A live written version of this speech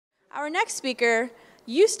Our next speaker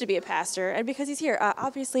used to be a pastor, and because he's here,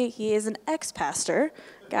 obviously he is an ex-pastor.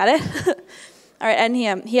 Got it? All right,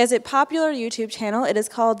 and he has a popular YouTube channel. It is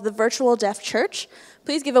called The Virtual Deaf Church.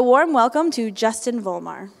 Please give a warm welcome to Justin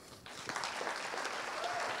Vollmar.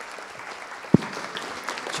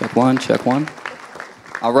 Check one, check one.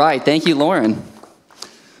 All right, thank you, Lauren.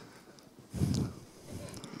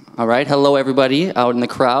 All right, hello everybody out in the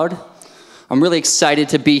crowd. I'm really excited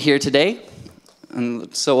to be here today.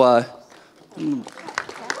 And so, a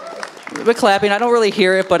bit clapping. I don't really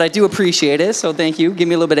hear it, but I do appreciate it, so thank you. Give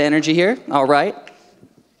me a little bit of energy here. All right.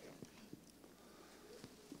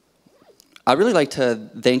 I'd really like to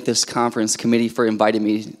thank this conference committee for inviting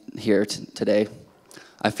me here today.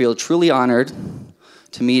 I feel truly honored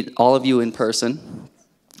to meet all of you in person.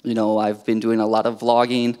 You know, I've been doing a lot of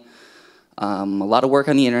vlogging, a lot of work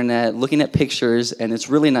on the internet, looking at pictures, and it's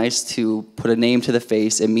really nice to put a name to the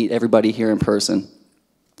face and meet everybody here in person.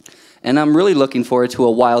 And I'm really looking forward to a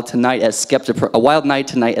wild night at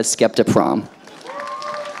Skepticon.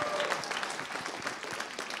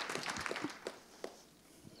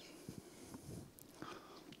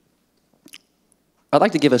 I'd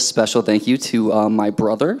like to give a special thank you to my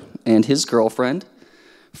brother and his girlfriend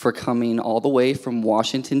for coming all the way from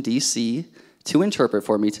Washington, D.C. to interpret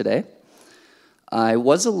for me today. I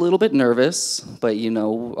was a little bit nervous, but you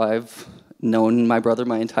know, I've known my brother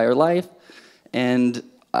my entire life, and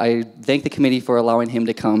I thank the committee for allowing him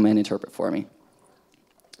to come and interpret for me.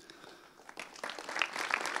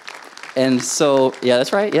 And so, yeah,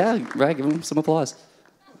 that's right, yeah, right, give him some applause.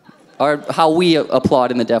 How we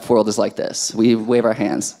applaud in the deaf world is like this. We wave our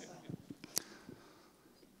hands.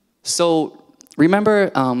 So,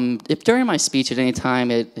 remember, if during my speech at any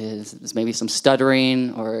time it is maybe some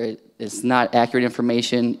stuttering or it's not accurate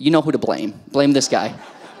information, you know who to blame. Blame this guy.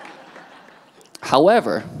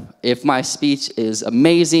 However, if my speech is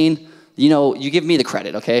amazing, you know, you give me the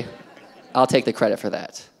credit, okay? I'll take the credit for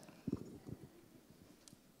that.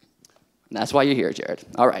 And that's why you're here, Jared.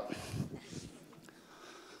 All right.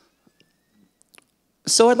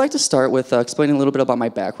 So I'd like to start with explaining a little bit about my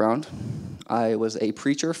background. I was a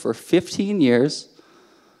preacher for 15 years,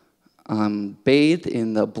 bathed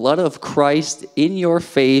in the blood of Christ,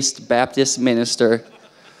 in-your-face Baptist minister.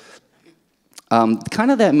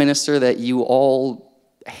 Kind of that minister that you all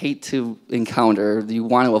hate to encounter, you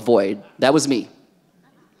want to avoid. That was me.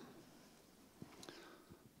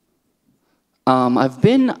 I've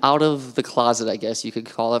been out of the closet, I guess you could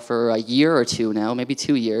call it, for a year or two now, maybe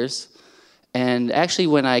 2 years. And actually,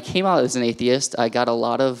 when I came out as an atheist, I got a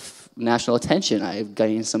lot of national attention. I got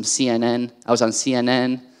in some CNN. I was on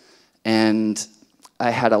CNN, and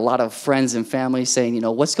I had a lot of friends and family saying, you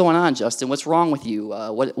know, what's going on, Justin? What's wrong with you?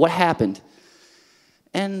 What happened?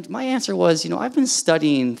 And my answer was, you know, I've been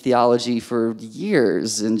studying theology for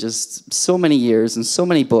years, and just so many years, and so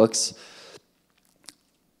many books.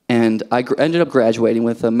 And I ended up graduating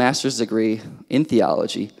with a master's degree in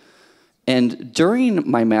theology. And during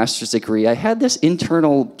my master's degree, I had this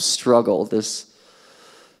internal struggle,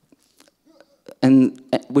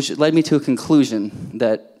 which led me to a conclusion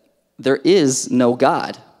that there is no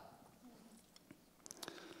God.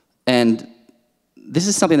 And this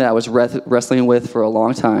is something that I was wrestling with for a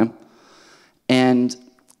long time. And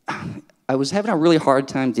I was having a really hard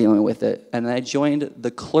time dealing with it. And I joined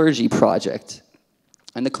the Clergy Project.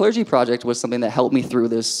 And the Clergy Project was something that helped me through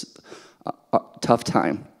this tough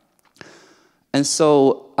time. And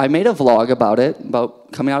so I made a vlog about it,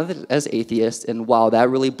 about coming out of it as atheist, and wow, that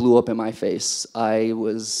really blew up in my face. I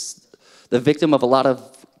was the victim of a lot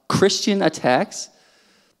of Christian attacks.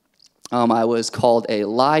 I was called a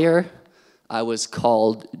liar. I was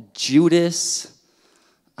called Judas.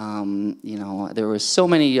 You know, there were so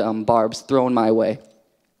many barbs thrown my way.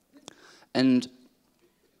 And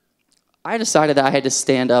I decided that I had to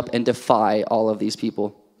stand up and defy all of these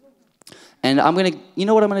people. And you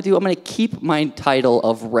know what I'm going to do? I'm going to keep my title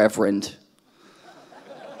of Reverend.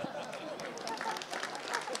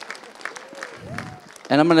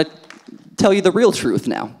 And I'm going to tell you the real truth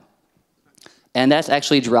now. And that's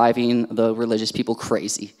actually driving the religious people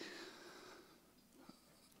crazy.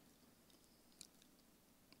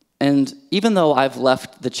 And even though I've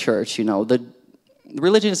left the church, you know, the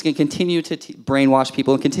religion is going to continue to brainwash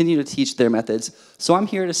people and continue to teach their methods. So I'm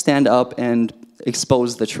here to stand up and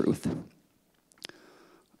expose the truth.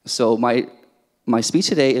 So my speech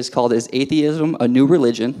today is called Is Atheism a New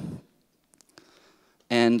Religion?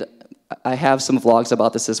 And I have some vlogs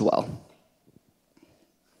about this as well.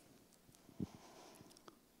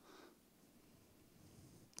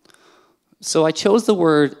 So I chose the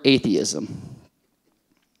word atheism.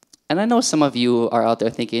 And I know some of you are out there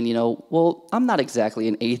thinking, well, I'm not exactly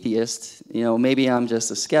an atheist. Maybe I'm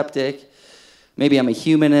just a skeptic. Maybe I'm a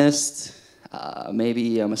humanist.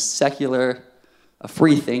 Maybe I'm a secular, a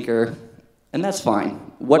free thinker. And that's fine.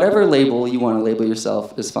 Whatever label you want to label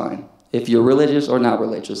yourself is fine, if you're religious or not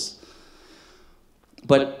religious.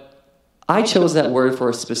 But I chose that word for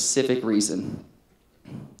a specific reason,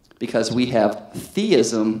 because we have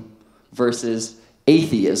theism versus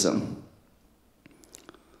atheism.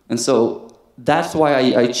 And so that's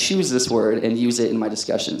why I choose this word and use it in my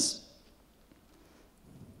discussions.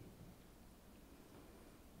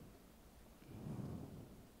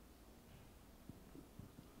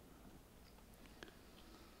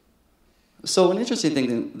 So an interesting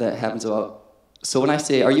thing that happens so when I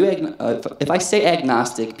say, if I say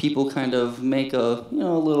agnostic, people kind of make a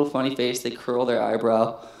little funny face, they curl their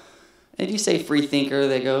eyebrow. And if you say free thinker,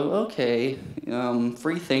 they go, okay,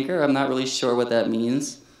 free thinker, I'm not really sure what that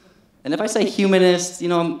means. And if I say humanist,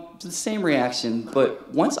 the same reaction.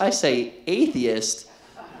 But once I say atheist,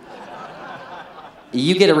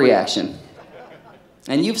 you get a reaction.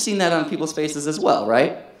 And you've seen that on people's faces as well,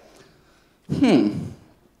 right? And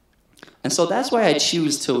so that's why I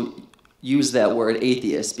choose to use that word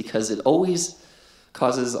atheist, because it always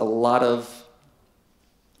causes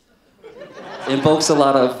invokes a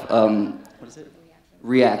lot of,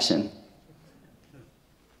 reaction.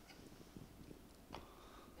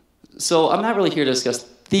 So I'm not really here to discuss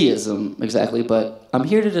theism exactly, but I'm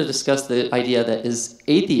here to discuss the idea that is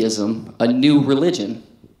atheism a new religion?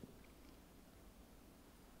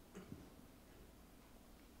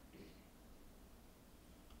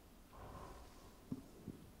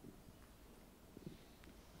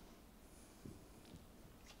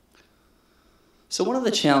 So one of the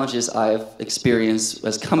challenges I've experienced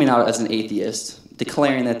as coming out as an atheist,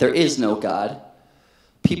 declaring that there is no God,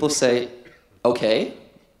 people say, okay,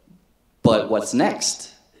 but what's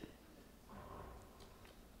next?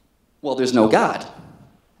 Well, there's no God.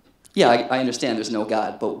 Yeah, I understand there's no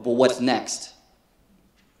God, but what's next?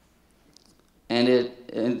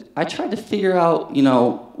 And I tried to figure out,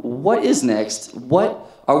 what is next? What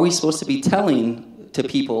are we supposed to be telling to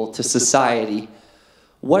people, to society?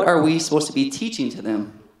 What are we supposed to be teaching to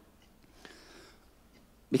them?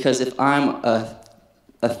 Because if I'm a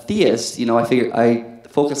theist, I figure I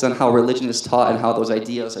focus on how religion is taught and how those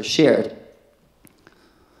ideas are shared.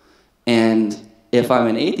 And if I'm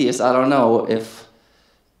an atheist, I don't know, if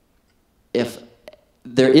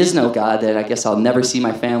there is no God, then I guess I'll never see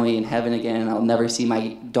my family in heaven again, I'll never see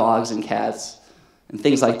my dogs and cats, and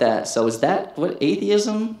things like that. So is that what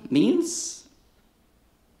atheism means?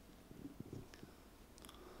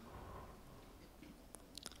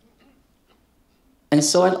 And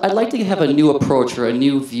so I'd like to have a new approach or a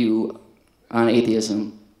new view on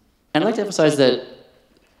atheism. And I'd like to emphasize that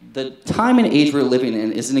the time and age we're living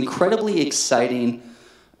in is an incredibly exciting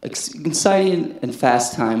and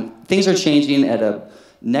fast time. Things are changing at a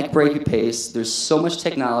neck-breaking pace. There's so much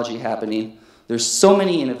technology happening. There's so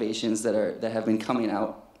many innovations that have been coming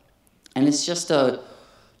out. And it's just a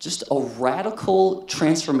radical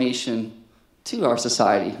transformation to our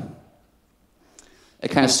society. It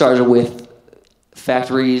kind of started with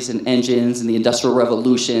factories and engines and the Industrial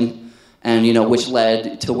Revolution, and which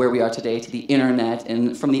led to where we are today, to the internet,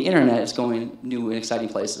 and from the internet it's going new and exciting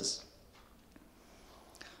places.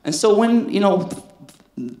 And so when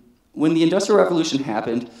the Industrial Revolution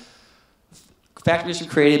happened, factories were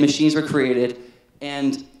created, machines were created,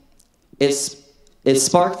 and it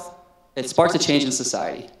sparked a change in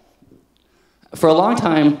society. For a long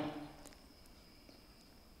time,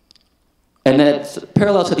 and that's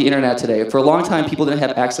parallel to the internet today. For a long time, people didn't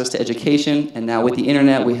have access to education, and now with the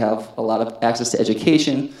internet, we have a lot of access to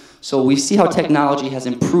education. So we see how technology has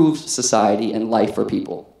improved society and life for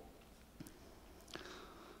people.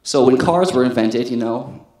 So when cars were invented,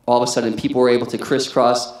 all of a sudden people were able to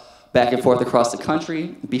crisscross back and forth across the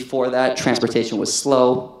country. Before that, transportation was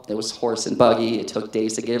slow. There was horse and buggy. It took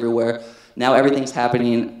days to get everywhere. Now everything's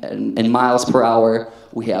happening in miles per hour.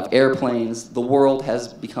 We have airplanes. The world has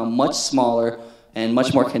become much smaller and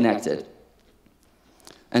much more connected.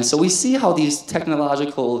 And so we see how these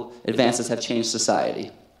technological advances have changed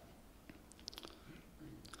society.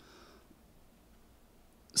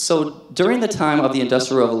 So during the time of the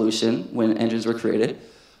Industrial Revolution, when engines were created,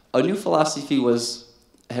 a new philosophy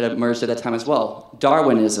had emerged at that time as well,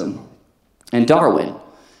 Darwinism and Darwin.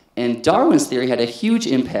 And Darwin's theory had a huge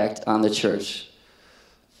impact on the church.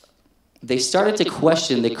 They started to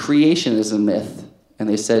question the creationism myth, and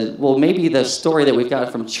they said, well, maybe the story that we've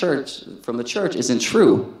got from the church isn't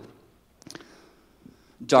true.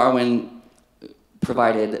 Darwin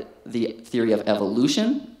provided the theory of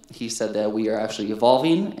evolution, He said that we are actually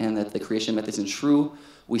evolving and that the creation myth isn't true.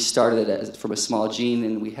 We started it from a small gene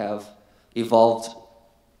and we have evolved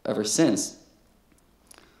ever since.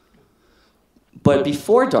 But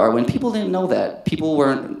before Darwin, people didn't know that. People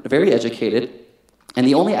weren't very educated, and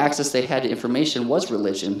the only access they had to information was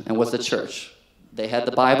religion and was the church. They had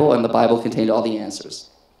the Bible, and the Bible contained all the answers.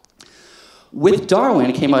 With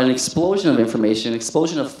Darwin came out an explosion of information, an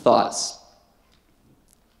explosion of thoughts.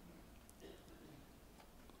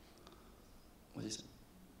 What is it?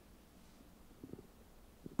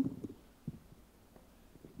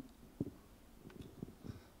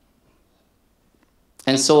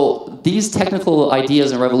 And so these technical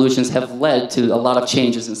ideas and revolutions have led to a lot of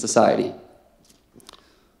changes in society.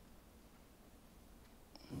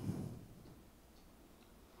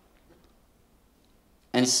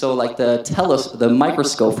 And so like the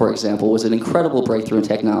microscope, for example, was an incredible breakthrough in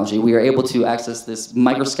technology. We are able to access this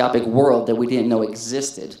microscopic world that we didn't know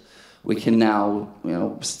existed. We can now,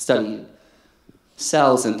 study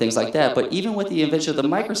cells and things like that. But even with the invention of the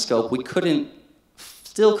microscope, we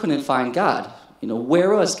still couldn't find God.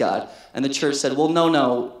 Where was God? And the church said, well,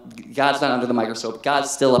 no, God's not under the microscope. God's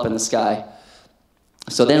still up in the sky.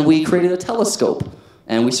 So then we created a telescope,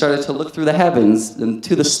 and we started to look through the heavens and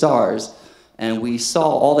to the stars, and we saw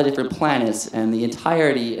all the different planets and the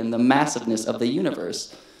entirety and the massiveness of the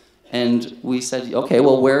universe. And we said, okay,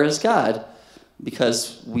 well, where is God?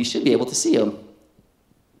 Because we should be able to see him.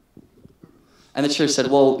 And the church said,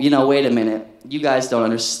 well, wait a minute. You guys don't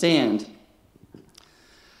understand.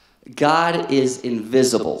 God is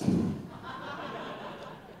invisible.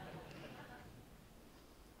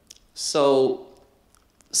 So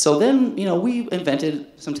then, we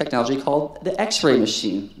invented some technology called the X-ray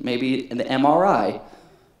machine, maybe in the MRI,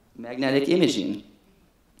 magnetic imaging,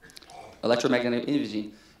 electromagnetic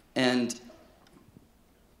imaging. And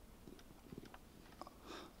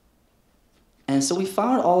so we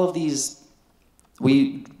found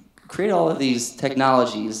we created all of these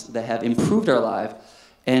technologies that have improved our life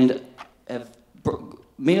and have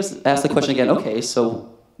made us ask the question again, okay,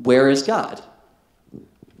 so where is God?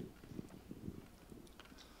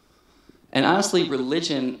 And honestly,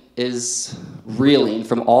 religion is reeling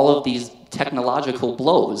from all of these technological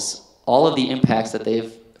blows. All of the impacts that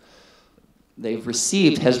they've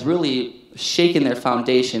received has really shaken their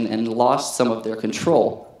foundation and lost some of their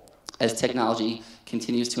control. As technology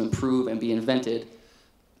continues to improve and be invented,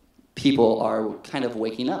 people are kind of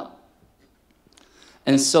waking up.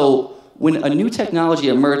 And so when a new technology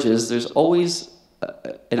emerges, there's always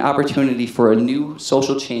an opportunity for a new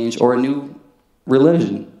social change or a new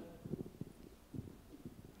religion.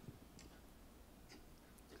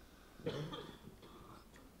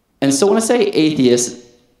 And so when I say atheist,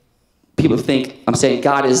 people think I'm saying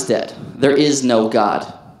God is dead. There is no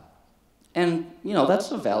God. And,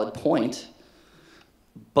 that's a valid point.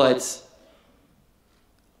 But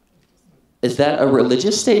is that a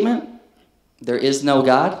religious statement? There is no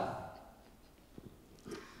God?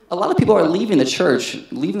 A lot of people are leaving the church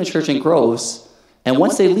in groves, and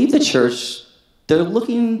once they leave the church, they're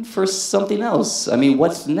looking for something else. I mean,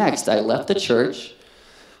 what's next? I left the church.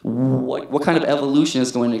 What kind of evolution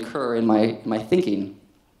is going to occur in my thinking?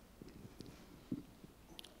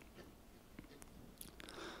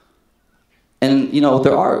 And,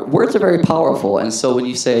 words are very powerful. And so when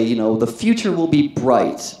you say, the future will be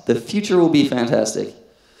bright, the future will be fantastic.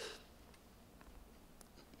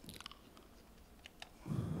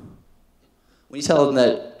 When you tell them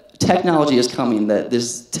that technology is coming, that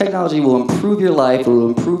this technology will improve your life, it will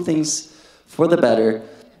improve things for the better,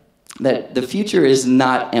 that the future is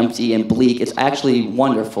not empty and bleak, it's actually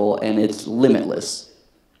wonderful and it's limitless.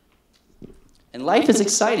 And life is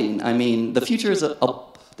exciting. I mean, the future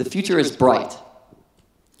is bright.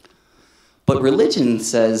 But religion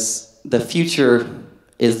says the future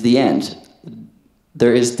is the end.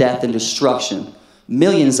 There is death and destruction.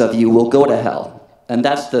 Millions of you will go to hell. And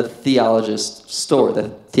that's the theologist's story, the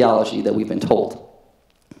theology that we've been told.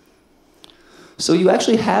 So you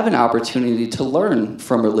actually have an opportunity to learn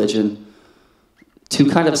from religion, to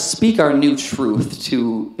kind of speak our new truth,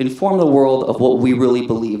 to inform the world of what we really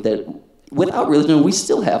believe, that without religion we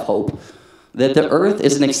still have hope, that the earth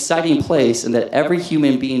is an exciting place and that every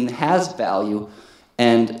human being has value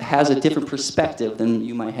and has a different perspective than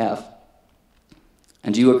you might have.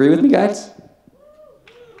 And do you agree with me, guys?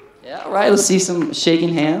 Yeah, all right, let's see some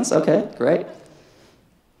shaking hands. Okay, great.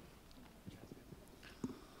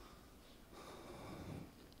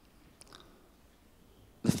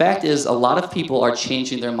 The fact is, a lot of people are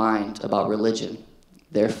changing their mind about religion.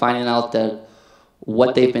 They're finding out that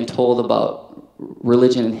what they've been told about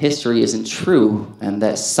religion and history isn't true, and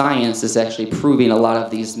that science is actually proving a lot of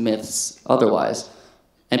these myths otherwise.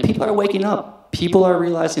 And people are waking up. People are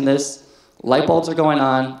realizing this. Light bulbs are going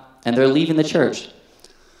on, and they're leaving the church.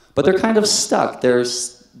 But they're kind of stuck.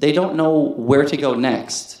 They don't know where to go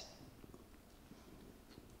next.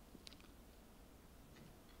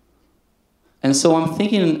 And so I'm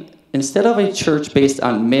thinking, instead of a church based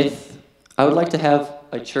on myth, I would like to have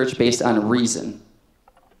a church based on reason.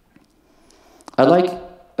 I'd like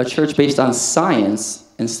a church based on science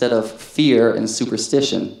instead of fear and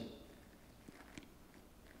superstition.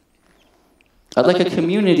 I'd like a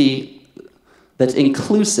community that's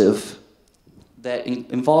inclusive, that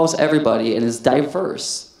involves everybody and is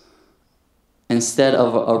diverse, instead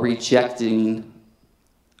of a rejecting,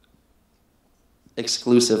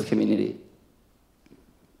 exclusive community.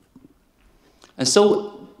 And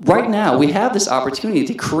so right now, we have this opportunity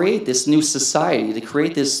to create this new society, to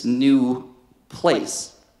create this new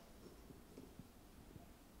place.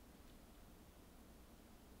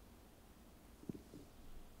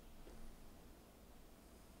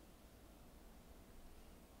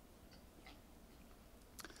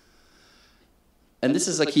 And this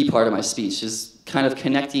is a key part of my speech, is kind of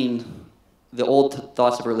connecting the old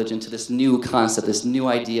thoughts of religion to this new concept, this new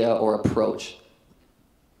idea or approach.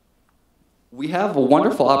 We have a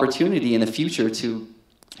wonderful opportunity in the future to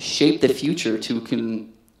shape the future,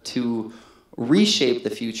 to reshape the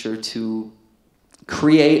future, to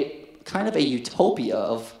create kind of a utopia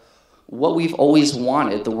of what we've always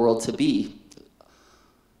wanted the world to be.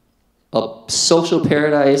 A social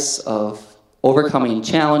paradise of overcoming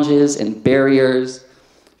challenges and barriers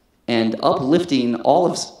and uplifting all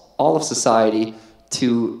of society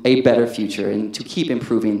to a better future and to keep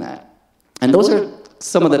improving that. And those are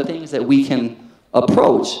some of the things that we can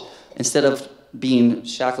approach instead of being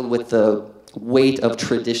shackled with the weight of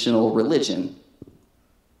traditional religion.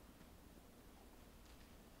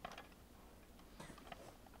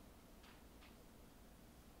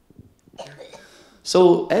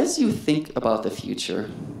 So as you think about the future,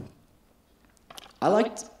 I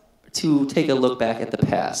like to take a look back at the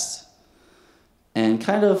past and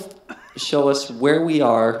kind of show us where we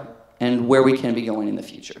are and where we can be going in the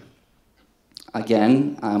future.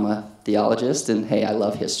 Again, I'm a theologist, and hey, I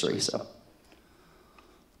love history, so.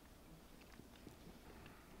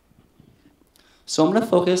 So I'm going to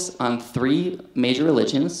focus on 3 major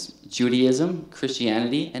religions: Judaism,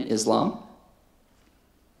 Christianity, and Islam.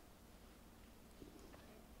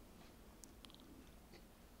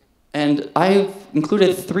 And I've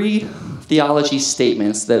included 3 theology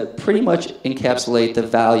statements that pretty much encapsulate the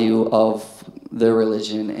value of the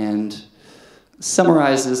religion and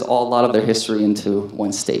summarizes a lot of their history into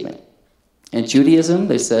one statement. In Judaism,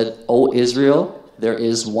 they said, "O Israel, there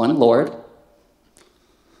is one Lord."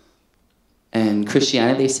 In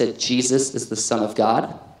Christianity, they said, "Jesus is the Son of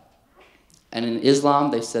God." And in Islam,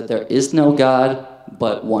 they said, "There is no God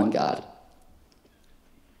but one God."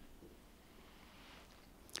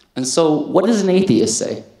 And so, what does an atheist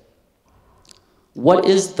say? What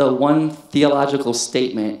is the one theological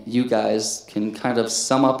statement you guys can kind of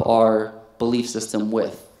sum up our belief system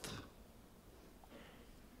with?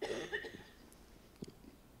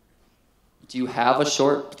 Do you have a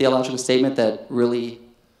short theological statement that really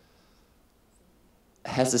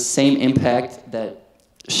has the same impact, that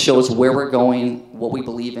shows where we're going, what we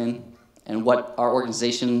believe in, and what our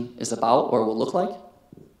organization is about or will look like?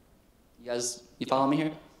 You follow me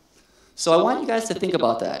here? So I want you guys to think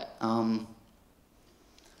about that.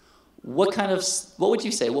 What would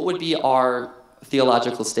you say? What would be our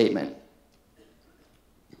theological statement?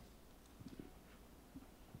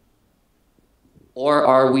 Or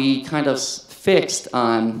are we kind of fixed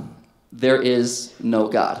on there is no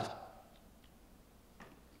God?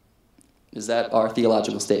 Is that our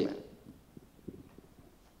theological statement?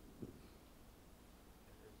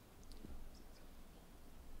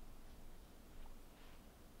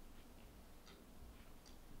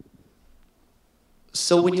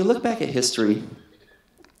 So when you look back at history,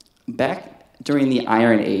 back during the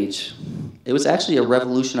Iron Age, it was actually a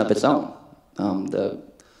revolution of its own. The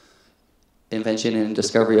invention and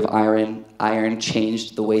discovery of iron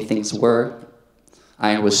changed the way things were.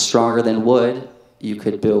 Iron was stronger than wood. You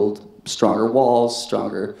could build stronger walls,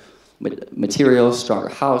 stronger materials, stronger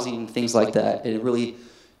housing, things like that. It really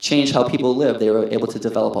changed how people lived. They were able to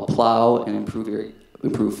develop a plow and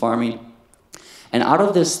improve farming. And out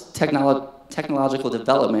of this technological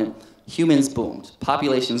development, humans boomed.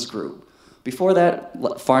 Populations grew. Before that,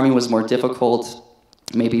 farming was more difficult.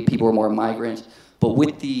 Maybe people were more migrant. But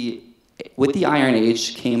with the Iron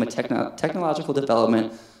Age came a technological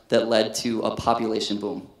development that led to a population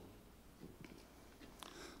boom.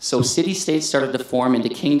 So city-states started to form into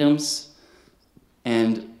kingdoms,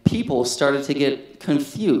 and people started to get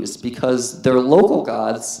confused because their local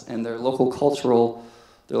gods and their local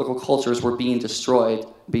cultures were being destroyed,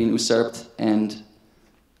 being usurped, and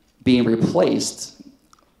being replaced.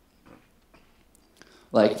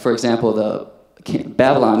 Like, for example, the king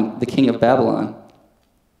of Babylon,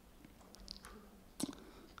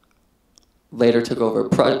 later took over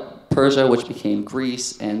Persia, which became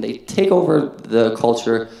Greece, and they take over the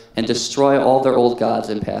culture and destroy all their old gods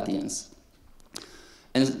and pantheons.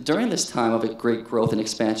 And during this time of a great growth and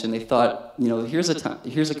expansion, they thought, here's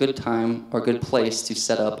a good time or good place to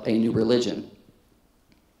set up a new religion.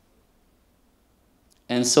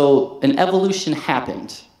 And so an evolution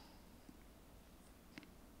happened.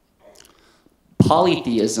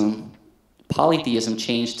 Polytheism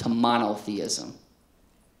changed to monotheism.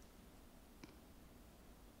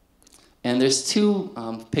 And there's two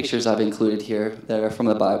pictures I've included here that are from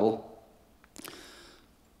the Bible.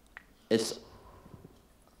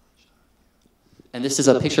 And this is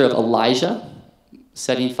a picture of Elijah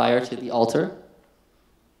setting fire to the altar.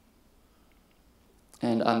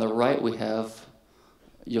 And on the right we have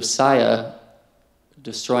Josiah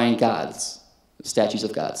destroying statues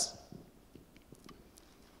of gods.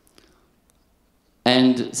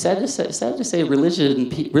 And sad to say,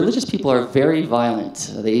 religious people are very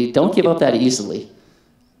violent. They don't give up that easily.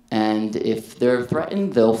 And if they're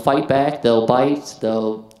threatened, they'll fight back, they'll bite,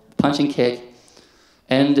 they'll punch and kick.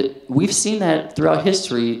 And we've seen that throughout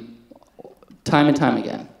history, time and time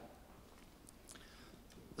again.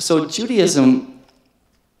 So Judaism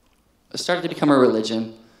started to become a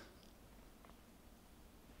religion.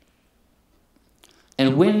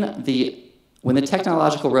 And when the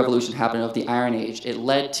technological revolution happened of the Iron Age, it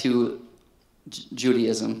led to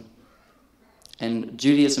Judaism. And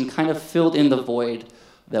Judaism kind of filled in the void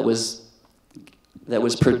that was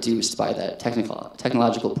produced by that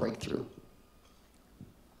technological breakthrough.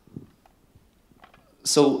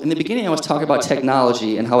 So in the beginning, I was talking about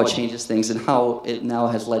technology and how it changes things and how it now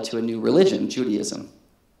has led to a new religion, Judaism.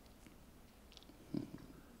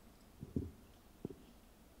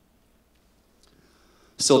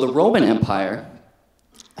 So the Roman Empire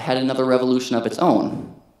had another revolution of its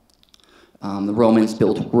own. The Romans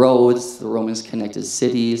built roads, the Romans connected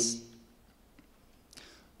cities.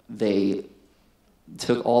 They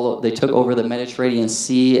took over the Mediterranean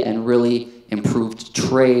Sea and really improved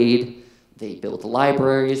trade. They built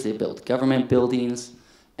libraries, they built government buildings,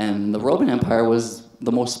 and the Roman Empire was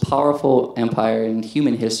the most powerful empire in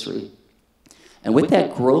human history. And with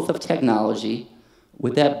that growth of technology,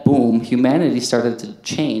 with that boom, humanity started to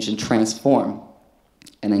change and transform.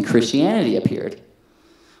 And then Christianity appeared.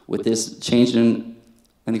 With this change and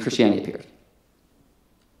then Christianity appeared.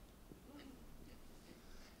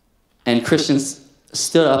 And Christians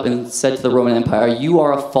stood up and said to the Roman Empire, "You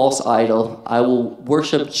are a false idol. I will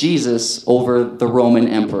worship Jesus over the Roman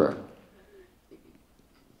emperor."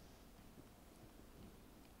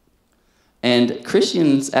 And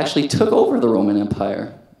Christians actually took over the Roman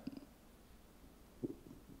Empire.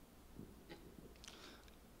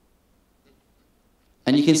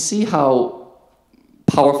 And you can see how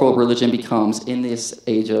powerful religion becomes in this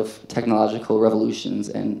age of technological revolutions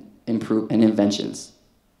and inventions.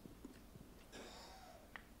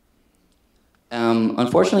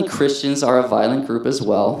 Unfortunately, Christians are a violent group as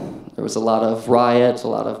well. There was a lot of riots, a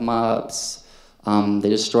lot of mobs. They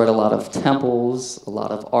destroyed a lot of temples, a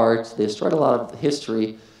lot of art. They destroyed a lot of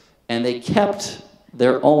history, and they kept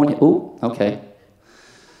their own. Ooh, okay.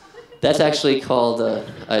 That's actually called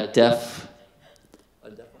a deaf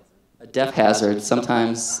hazard.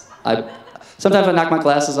 Sometimes I knock my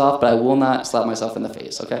glasses off, but I will not slap myself in the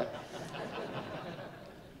face. Okay.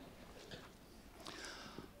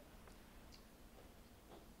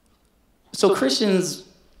 So Christians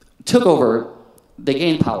took over, they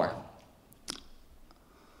gained power.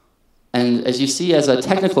 And as you see, as a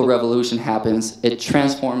technical revolution happens, it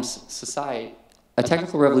transforms society. A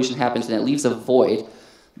technical revolution happens and it leaves a void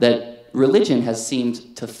that religion has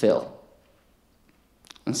seemed to fill.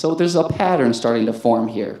 And so there's a pattern starting to form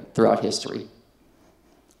here throughout history.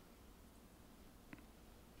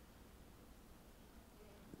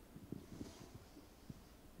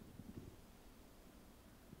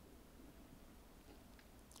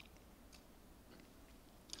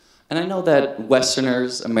 And I know that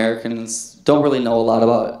Westerners, Americans, don't really know a lot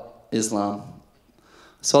about Islam.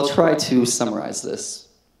 So I'll try to summarize this.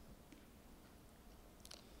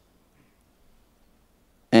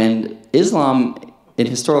 And Islam, in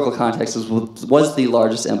historical context, was the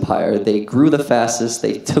largest empire. They grew the fastest.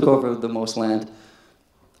 They took over the most land.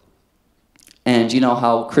 And you know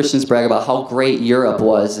how Christians brag about how great Europe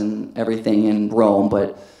was and everything in Rome,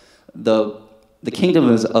 but the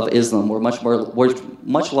kingdoms of Islam were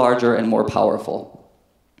much larger and more powerful.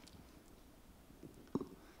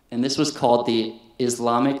 And this was called the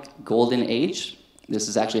Islamic Golden Age. This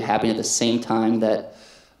is actually happening at the same time that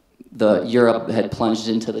Europe had plunged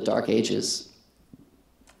into the Dark Ages.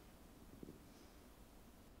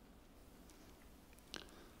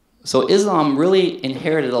 So Islam really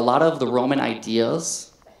inherited a lot of the Roman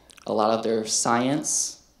ideas, a lot of their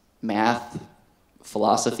science, math,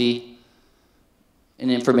 philosophy,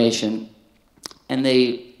 and information, and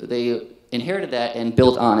they inherited that and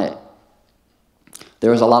built on it.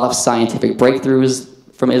 There was a lot of scientific breakthroughs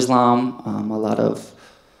from Islam, a lot of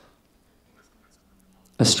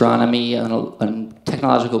astronomy and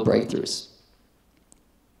technological breakthroughs.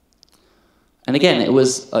 And again, it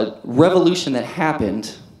was a revolution that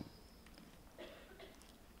happened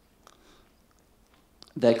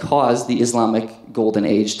that caused the Islamic Golden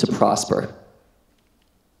Age to prosper.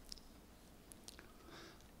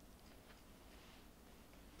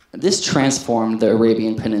 This transformed the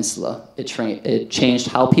Arabian Peninsula. It changed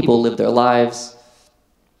how people live their lives.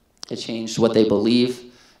 It changed what they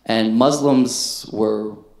believe. And Muslims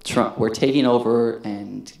were taking over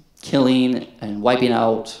and killing and wiping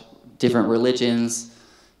out different religions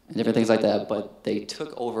and different things like that, but they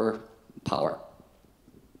took over power.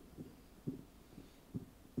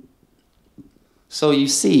 So you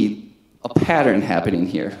see a pattern happening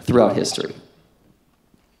here throughout history.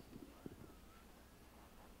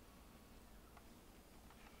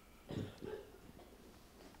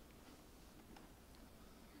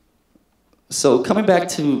 So coming back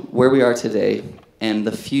to where we are today and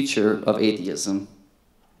the future of atheism.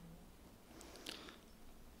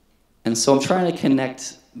 And so I'm trying to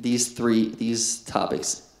connect these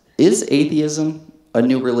topics. Is atheism a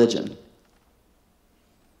new religion?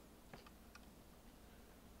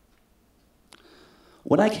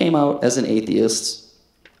 When I came out as an atheist,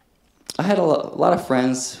 I had a lot of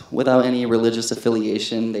friends without any religious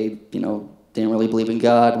affiliation. They, didn't really believe in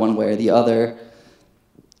God one way or the other.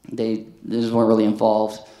 They just weren't really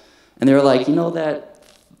involved. And they were like, that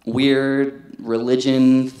weird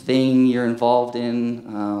religion thing you're involved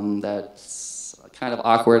in, that's kind of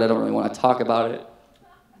awkward. I don't really want to talk about it.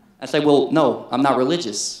 I say, well, no, I'm not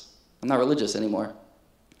religious. I'm not religious anymore.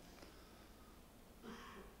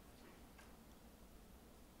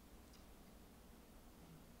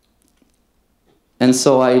 And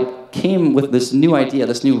so I came with this new idea,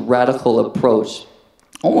 this new radical approach,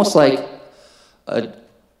 almost like a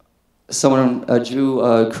Jew,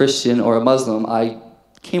 a Christian, or a Muslim. I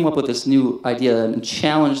came up with this new idea and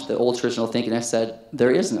challenged the old traditional thinking. I said,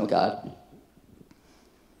 there is no God.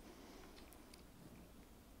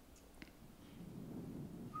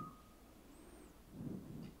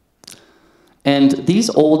 And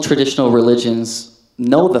these old traditional religions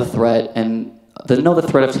know the threat, and they know the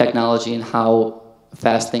threat of technology and how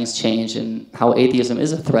fast things change, and how atheism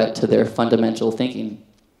is a threat to their fundamental thinking.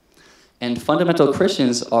 And fundamental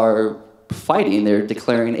Christians are fighting. They're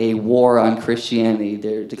declaring a war on Christianity.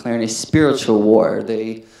 They're declaring a spiritual war.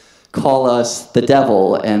 They call us the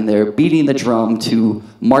devil, and they're beating the drum to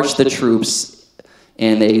march the troops.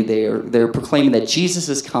 And they're proclaiming that Jesus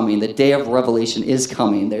is coming. The day of revelation is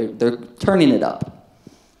coming. They're turning it up.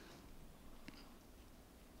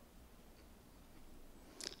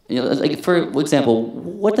 Like for example,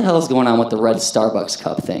 what the hell is going on with the red Starbucks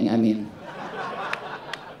cup thing? I mean,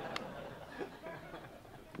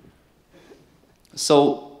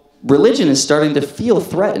 so religion is starting to feel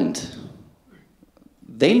threatened.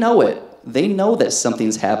 They know it. They know that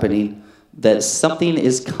something's happening, that something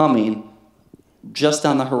is coming just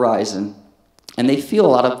on the horizon, and they feel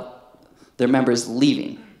a lot of their members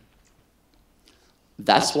leaving.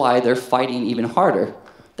 That's why they're fighting even harder.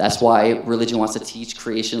 That's why religion wants to teach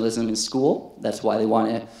creationism in school. That's why they want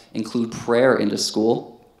to include prayer into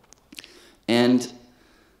school. And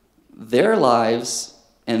their lives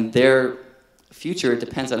and their future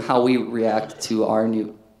depends on how we react to our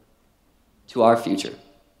future.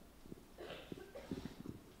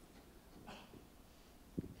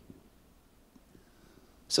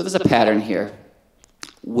 So there's a pattern here.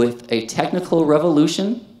 With a technical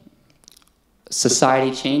revolution,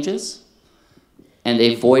 society changes, and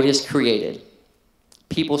a void is created.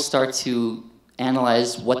 People start to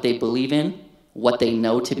analyze what they believe in, what they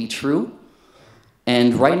know to be true.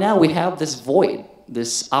 And right now we have this void,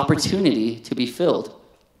 this opportunity to be filled.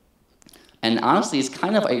 And honestly, it's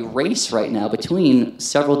kind of a race right now between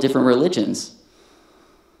several different religions.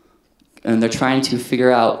 And they're trying to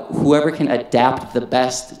figure out whoever can adapt the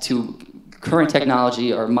best to current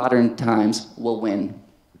technology or modern times will win.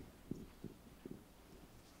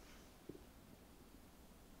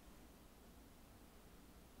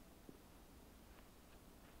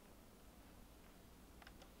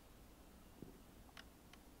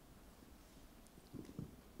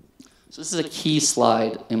 So this is a key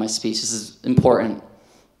slide in my speech. This is important.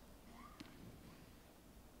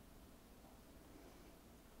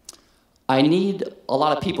 I need a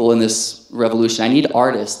lot of people in this revolution. I need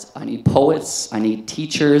artists, I need poets, I need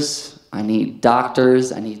teachers, I need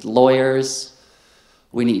doctors, I need lawyers.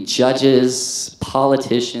 We need judges,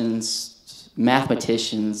 politicians,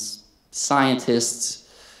 mathematicians, scientists.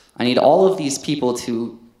 I need all of these people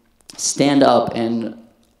to stand up and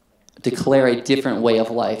declare a different way of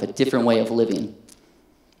life, a different way of living,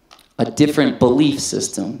 a different belief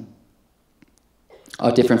system,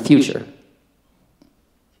 a different future.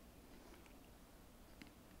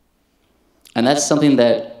 And that's something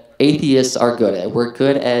that atheists are good at. We're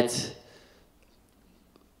good at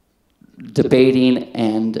debating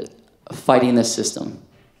and fighting the system.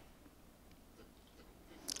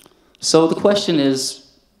 So the question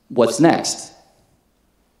is, what's next?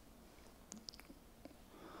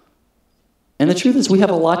 And the truth is, we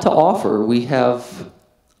have a lot to offer. We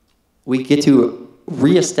get to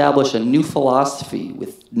reestablish a new philosophy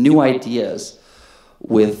with new ideas,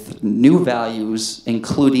 with new values,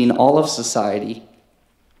 including all of society,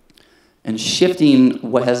 and shifting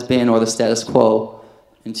what has been, or the status quo,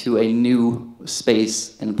 into a new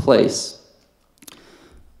space and place.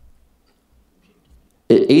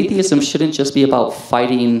 Atheism shouldn't just be about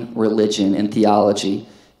fighting religion and theology.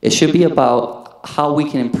 It should be about how we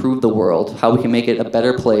can improve the world, how we can make it a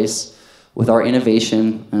better place with our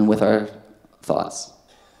innovation and with our thoughts.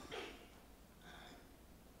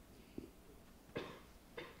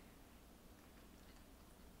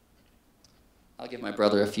 I'll give my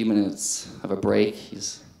brother a few minutes of a break.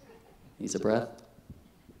 He's a breath.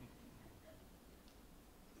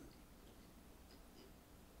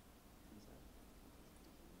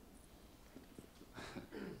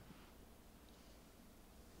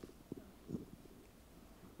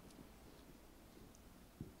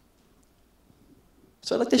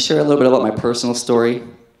 So I'd like to share a little bit about my personal story,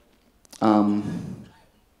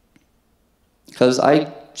 because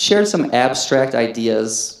I shared some abstract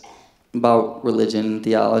ideas about religion and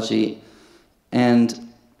theology,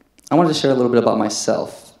 and I wanted to share a little bit about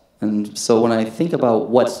myself. And so when I think about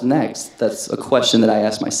what's next, that's a question that I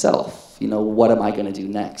ask myself. You know, what am I going to do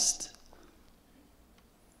next?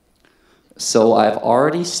 So I've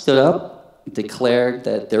already stood up, declared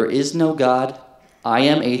that there is no God. I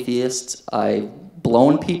am atheist. I've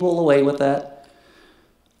blown people away with that.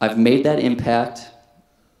 I've made that impact.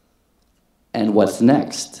 And what's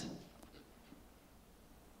next?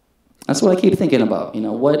 That's what I keep thinking about. You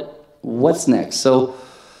know, what's next? So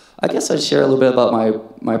I guess I'd share a little bit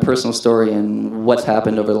about my personal story and what's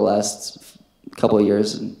happened over the last couple of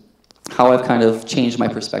years and how I've kind of changed my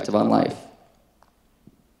perspective on life.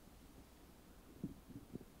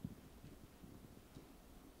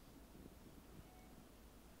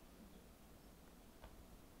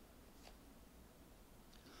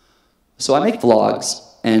 So I make vlogs,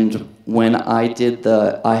 and when I did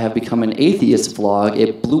the I Have Become an Atheist vlog,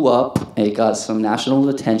 it blew up. It got some national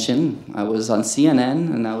attention. I was on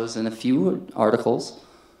CNN, and I was in a few articles.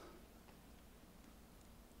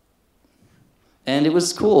 And it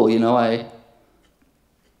was cool, you know,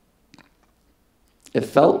 it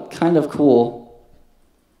felt kind of cool.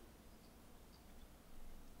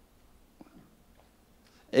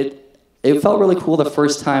 It felt really cool the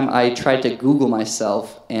first time I tried to Google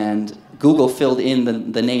myself, and Google filled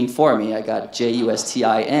in the name for me. I got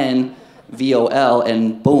JUSTINVOL,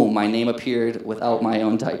 and boom, my name appeared without my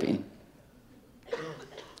own typing.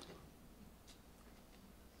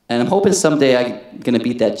 And I'm hoping someday I'm going to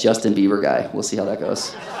beat that Justin Bieber guy. We'll see how that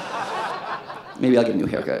goes. Maybe I'll get a new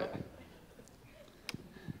haircut.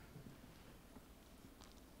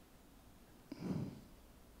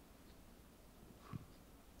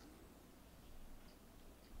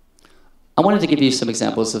 I wanted to give you some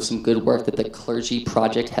examples of some good work that the Clergy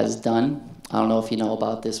Project has done. I don't know if you know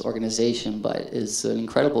about this organization, but it's an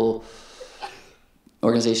incredible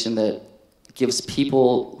organization that gives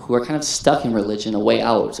people who are kind of stuck in religion a way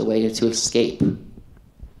out, a way to escape.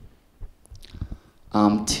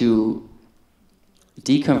 To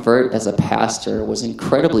deconvert as a pastor was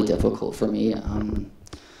incredibly difficult for me.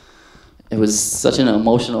 It was such an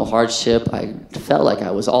emotional hardship. I felt like I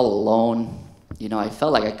was all alone. You know, I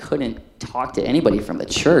felt like I couldn't talk to anybody from the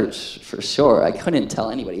church, for sure. I couldn't tell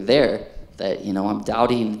anybody there that, you know, I'm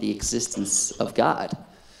doubting the existence of God.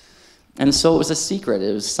 And so it was a secret.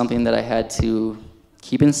 It was something that I had to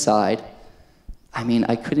keep inside. I mean,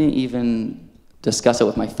 I couldn't even discuss it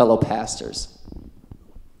with my fellow pastors.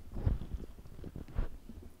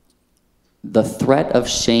 The threat of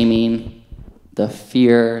shaming, the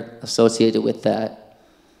fear associated with that.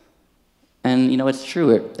 And, you know, it's true.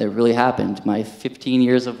 It really happened. My 15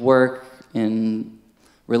 years of work in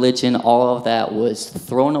religion, all of that was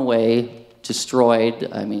thrown away, destroyed.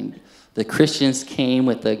 I mean, the Christians came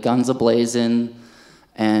with the guns ablazing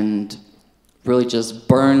and really just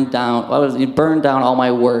burned down all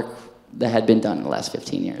my work that had been done in the last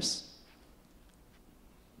 15 years.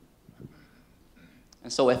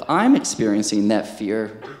 And so if I'm experiencing that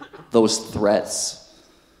fear, those threats,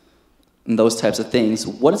 and those types of things,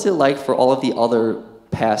 what is it like for all of the other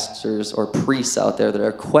pastors or priests out there that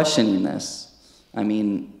are questioning this? I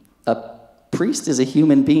mean, a priest is a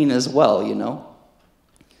human being as well, you know?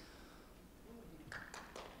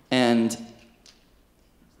 And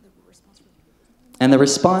the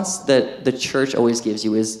response that the church always gives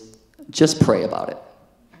you is, just pray about it.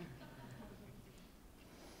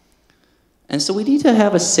 And so we need to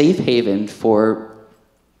have a safe haven for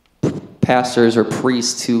pastors or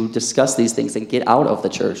priests to discuss these things and get out of the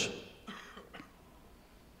church.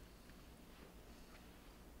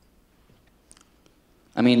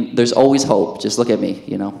 I mean, there's always hope. Just look at me,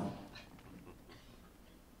 you know.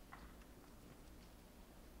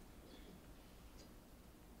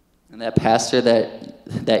 And that pastor,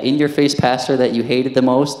 that in-your-face pastor that you hated the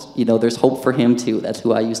most, you know, there's hope for him too. That's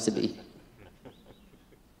who I used to be.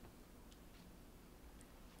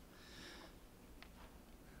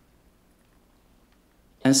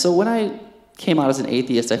 And so when I came out as an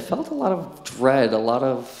atheist, I felt a lot of dread, a lot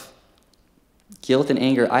of guilt and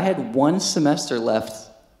anger. I had one semester left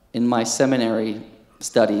in my seminary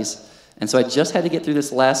studies, and so I just had to get through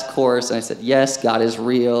this last course, and I said, yes, God is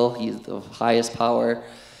real, He's the highest power.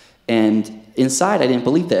 And inside, I didn't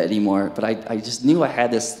believe that anymore, but I just knew I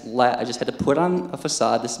had this, I just had to put on a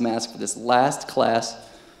facade, this mask for this last class,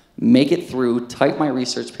 make it through, type my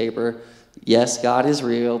research paper, yes, God is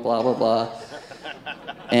real, blah, blah, blah.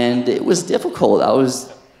 And it was difficult.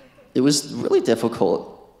 It was really difficult.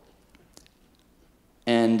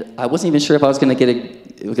 And I wasn't even sure if I was going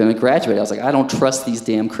to graduate. I was like, I don't trust these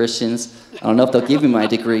damn Christians. I don't know if they'll give me my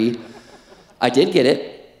degree. I did get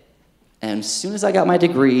it. And as soon as I got my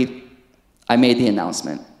degree, I made the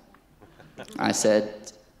announcement. I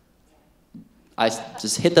just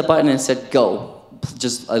hit the button and said, go.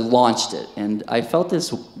 I launched it. And I felt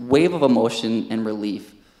this wave of emotion and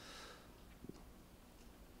relief.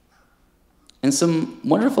 And some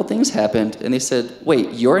wonderful things happened, and they said,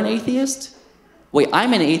 wait, you're an atheist? Wait,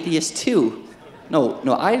 I'm an atheist too. No,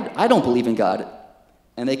 I don't believe in God.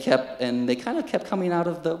 And they kind of kept coming out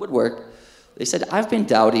of the woodwork. They said, I've been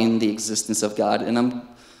doubting the existence of God, and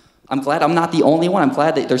I'm glad I'm not the only one. I'm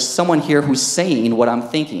glad that there's someone here who's saying what I'm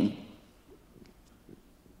thinking.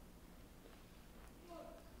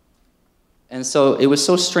 And so it was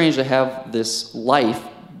so strange to have this life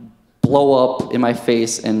blow up in my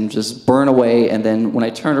face and just burn away, and then when I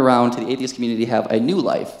turned around to the atheist community, have a new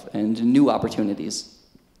life and new opportunities.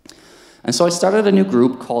 And so I started a new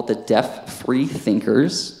group called the Deaf Free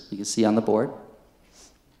Thinkers. You can see on the board.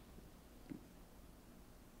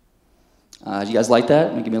 Do you guys like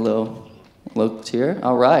that? Give me a little cheer.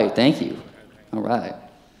 All right, thank you. All right.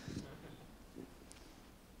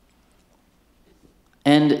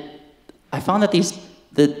 And I found that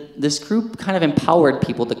this group kind of empowered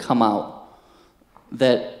people to come out,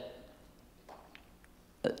 that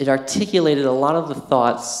it articulated a lot of the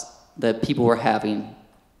thoughts that people were having.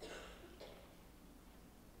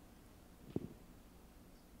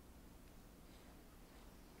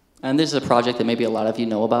 And this is a project that maybe a lot of you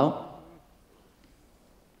know about.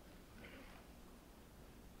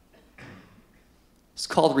 It's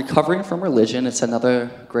called Recovering from Religion. It's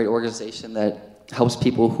another great organization that helps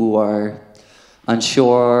people who are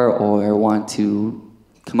unsure or want to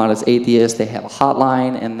come out as atheists. They have a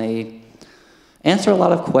hotline, and they answer a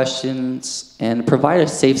lot of questions and provide a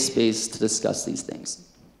safe space to discuss these things.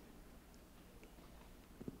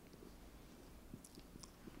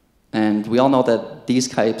 And we all know that these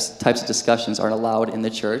types of discussions aren't allowed in the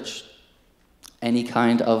church. Any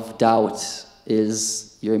kind of doubt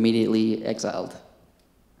you're immediately exiled.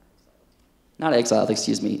 Not exiled,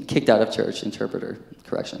 excuse me, kicked out of church, interpreter,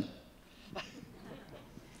 correction.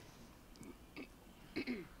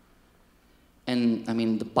 And I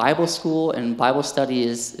mean, the Bible school and Bible study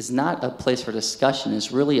is not a place for discussion,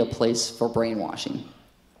 it's really a place for brainwashing.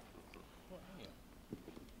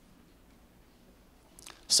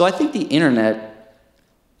 So I think the internet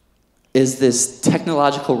is this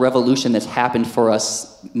technological revolution that's happened for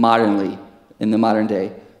us modernly, in the modern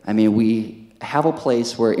day. I mean, we have a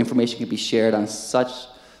place where information can be shared at such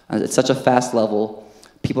a fast level.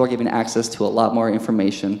 People are given access to a lot more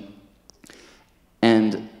information.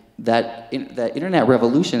 And that internet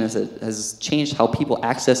revolution has changed how people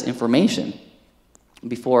access information.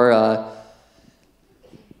 Before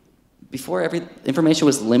every information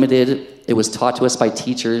was limited, it was taught to us by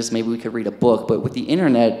teachers, maybe we could read a book, but with the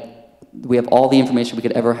internet, we have all the information we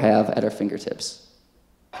could ever have at our fingertips.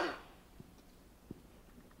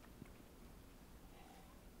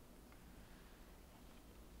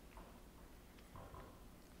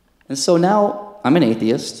 And so now I'm an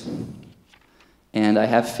atheist, and I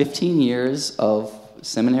have 15 years of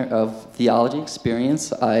theology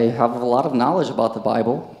experience. I have a lot of knowledge about the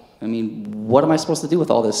Bible. I mean, what am I supposed to do with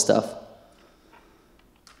all this stuff?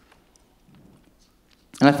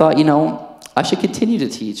 And I thought, I should continue to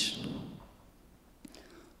teach.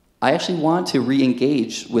 I actually want to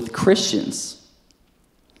re-engage with Christians.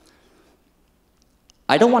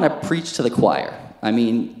 I don't want to preach to the choir. I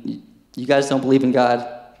mean, you guys don't believe in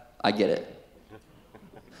God? I get it.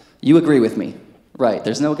 You agree with me. Right,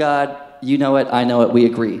 there's no God. You know it, I know it, we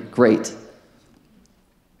agree. Great.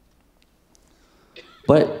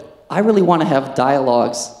 But I really want to have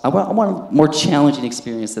dialogues. I want a more challenging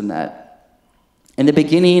experience than that. In the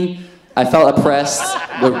beginning, I felt oppressed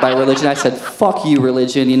by religion. I said, fuck you,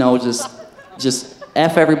 religion, just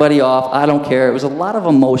F everybody off. I don't care. It was a lot of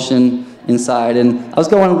emotion inside, and I was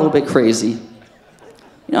going a little bit crazy.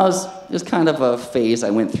 It was just kind of a phase I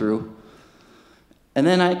went through. And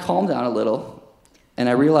then I calmed down a little, and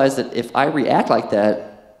I realized that if I react like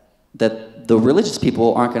that the religious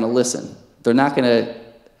people aren't going to listen. They're not going to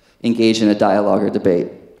engage in a dialogue or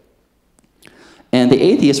debate. And the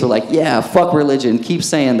atheists were like, yeah, fuck religion, keep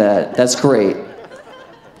saying that, that's great.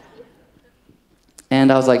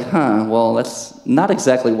 And I was like, well, that's not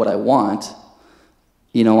exactly what I want.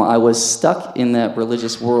 I was stuck in that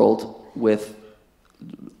religious world with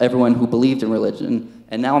everyone who believed in religion,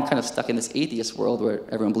 and now I'm kind of stuck in this atheist world where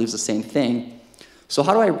everyone believes the same thing. So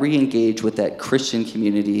how do I re-engage with that Christian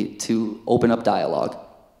community to open up dialogue?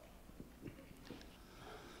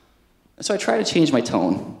 And so I try to change my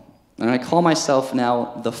tone. And I call myself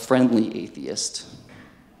now the friendly atheist.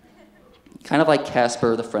 Kind of like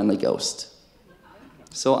Casper the Friendly Ghost.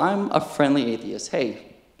 So I'm a friendly atheist.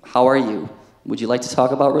 Hey, how are you? Would you like to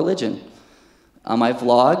talk about religion? On my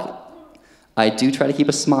vlog, I do try to keep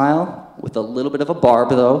a smile with a little bit of a barb,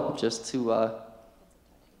 though, just to,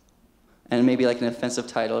 and maybe like an offensive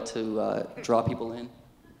title to draw people in.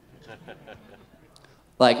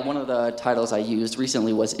 Like one of the titles I used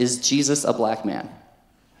recently was, "Is Jesus a Black Man?"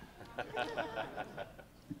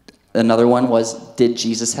 Another one was, "Did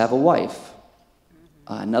Jesus have a wife?"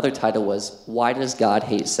 Another title was, "Why does God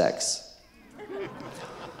hate sex?"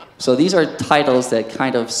 So these are titles that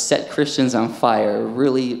kind of set Christians on fire,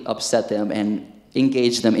 really upset them, and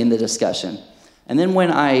engage them in the discussion. And then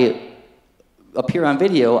when I appear on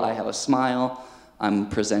video, I have a smile, I'm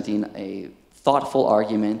presenting a thoughtful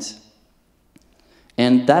argument,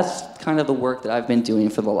 and that's kind of the work that I've been doing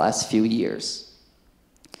for the last few years.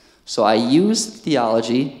 So I use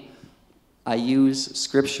theology, I use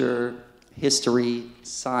scripture, history,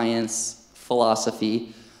 science,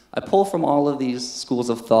 philosophy. I pull from all of these schools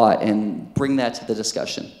of thought and bring that to the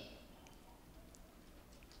discussion.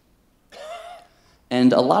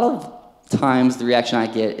 And a lot of times the reaction I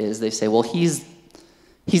get is they say, well, he's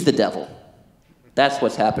the devil. That's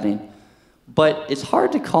what's happening. But it's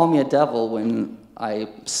hard to call me a devil when I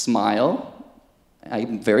smile,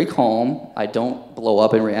 I'm very calm, I don't blow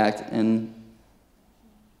up and react, and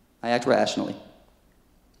I act rationally.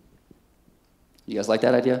 You guys like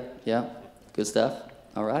that idea? Yeah? Good stuff?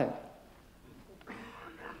 All right.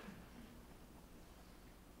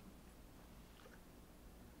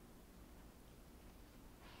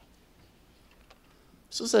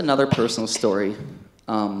 This was another personal story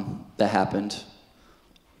that happened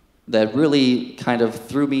that really kind of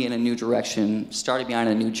threw me in a new direction, started me on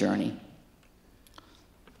a new journey.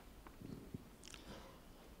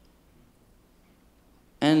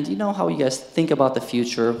 And you know how you guys think about the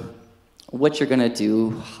future, what you're going to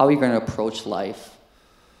do, how you're going to approach life.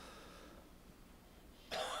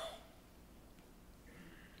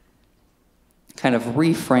 Kind of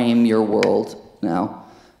reframe your world now.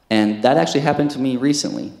 And that actually happened to me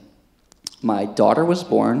recently. My daughter was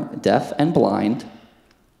born deaf and blind.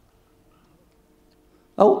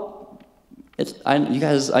 Oh, you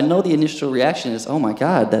guys, I know the initial reaction is, oh my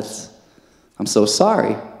God, I'm so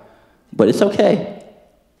sorry, but it's okay.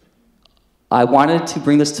 I wanted to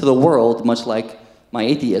bring this to the world, much like my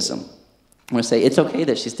atheism. I'm going to say it's okay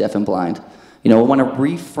that she's deaf and blind. You know, I want to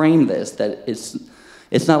reframe this, that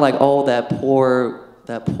it's not like, oh, that poor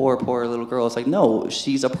little girl. It's like, no,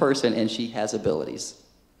 she's a person and she has abilities.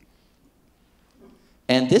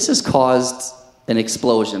 And this has caused an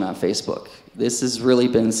explosion on Facebook. This has really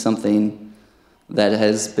been something that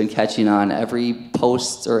has been catching on. Every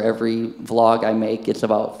post or every vlog I make gets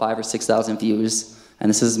about 5,000 or 6,000 views. And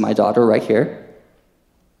this is my daughter right here.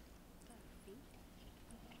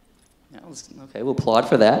 Yeah, okay, we'll applaud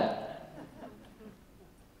for that.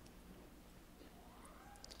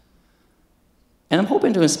 And I'm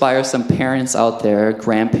hoping to inspire some parents out there,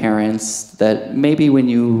 grandparents, that maybe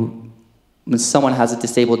when someone has a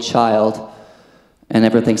disabled child and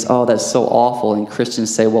everyone thinks, oh, that's so awful, and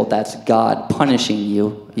Christians say, well, that's God punishing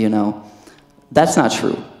you, you know. That's not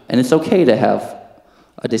true. And it's okay to have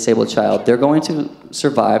a disabled child. They're going to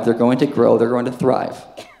survive, they're going to grow, they're going to thrive.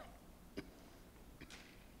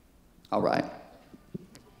 All right.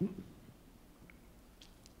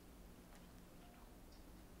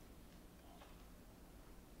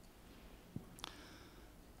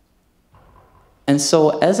 And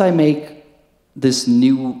so as I make this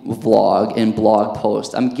new vlog and blog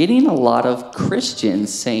post, I'm getting a lot of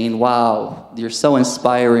Christians saying, wow, you're so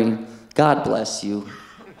inspiring, God bless you,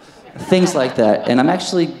 things like that. And I'm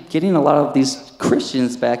actually getting a lot of these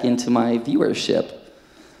Christians back into my viewership.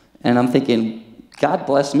 And I'm thinking, God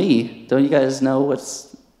bless me. Don't you guys know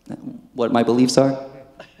what my beliefs are?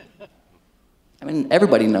 I mean,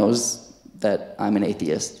 everybody knows that I'm an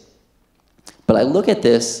atheist. But I look at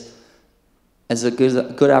this as a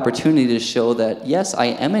good opportunity to show that, yes, I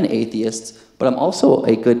am an atheist, but I'm also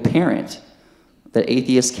a good parent, that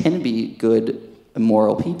atheists can be good,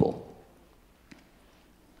 moral people.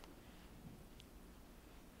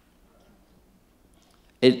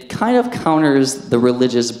 It kind of counters the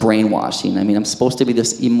religious brainwashing. I mean, I'm supposed to be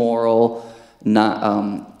this immoral,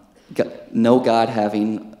 no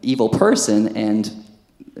God-having evil person, and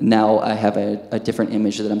now I have a different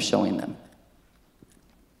image that I'm showing them.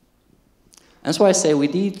 That's why I say we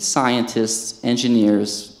need scientists,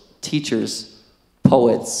 engineers, teachers,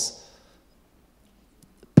 poets,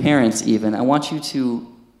 parents even. I want you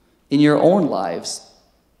to, in your own lives,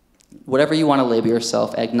 whatever you want to label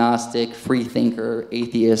yourself, agnostic, free thinker,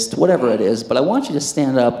 atheist, whatever it is, but I want you to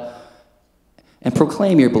stand up and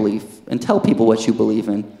proclaim your belief and tell people what you believe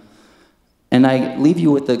in. And I leave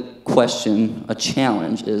you with the question, a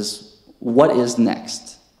challenge, is what is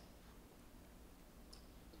next?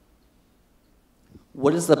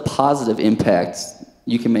 What is the positive impact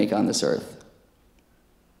you can make on this earth?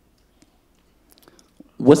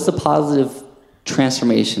 What's the positive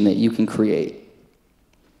transformation that you can create?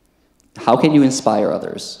 How can you inspire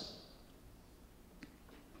others?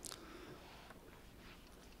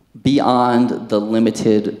 Beyond the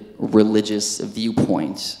limited religious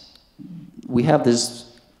viewpoint, we have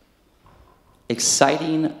this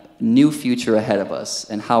exciting new future ahead of us,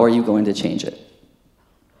 and how are you going to change it?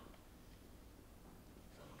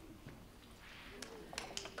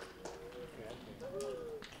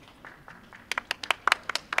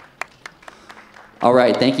 All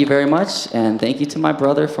right, thank you very much, and thank you to my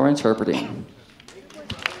brother for interpreting.